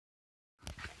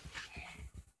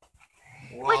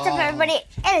What's up, everybody?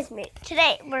 It's me.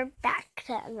 Today, we're back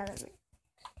to another video.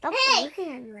 Don't be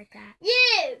looking at me like that.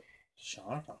 You! Shut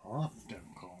up,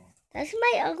 Duncan. That's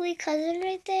my ugly cousin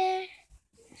right there.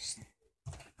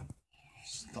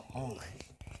 Stop.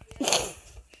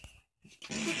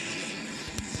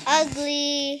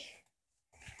 Ugly.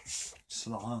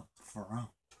 Stop for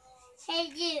real.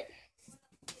 Hey, you.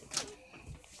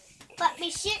 Let me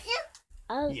shoot you?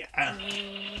 Ugly. Yeah.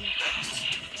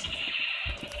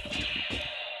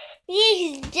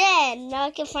 He's dead. Now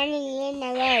I can finally live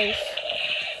my life.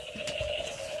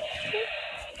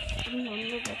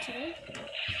 Remember today?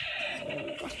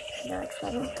 No, it's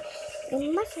funny.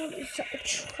 And my phone is so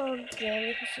trolled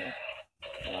there because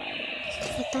I'm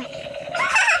too tired.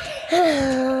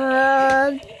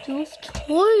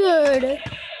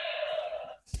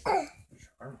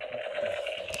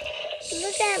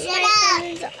 Look at my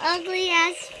cousin's ugly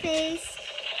ass face.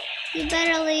 You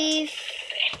better leave.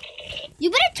 You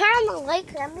better turn on the light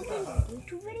because I'm making a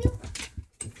YouTube video.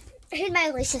 Here's my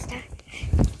ugly sister.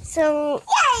 So,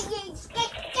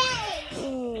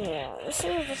 yeah, this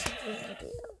is just a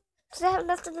video. Because I have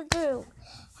nothing to do.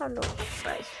 I have no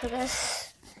price for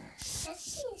this.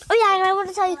 Oh yeah, and I want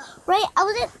to tell you, right? I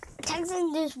was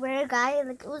texting this weird guy, and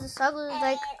like it was a song. It was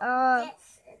like,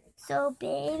 so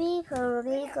baby, pull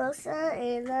me closer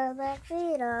in the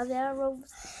backseat of your room.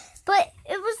 But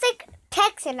it was like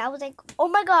texting. I was like, oh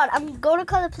my god, I'm going to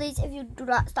call the police if you do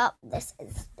not stop this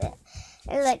instant.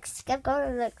 And like kept going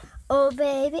and like, oh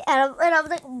baby, and I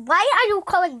was like, why are you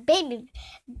calling baby?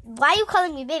 Why are you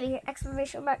calling me baby?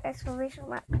 Exclamation mark,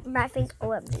 my face,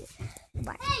 OMG.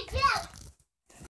 Bye.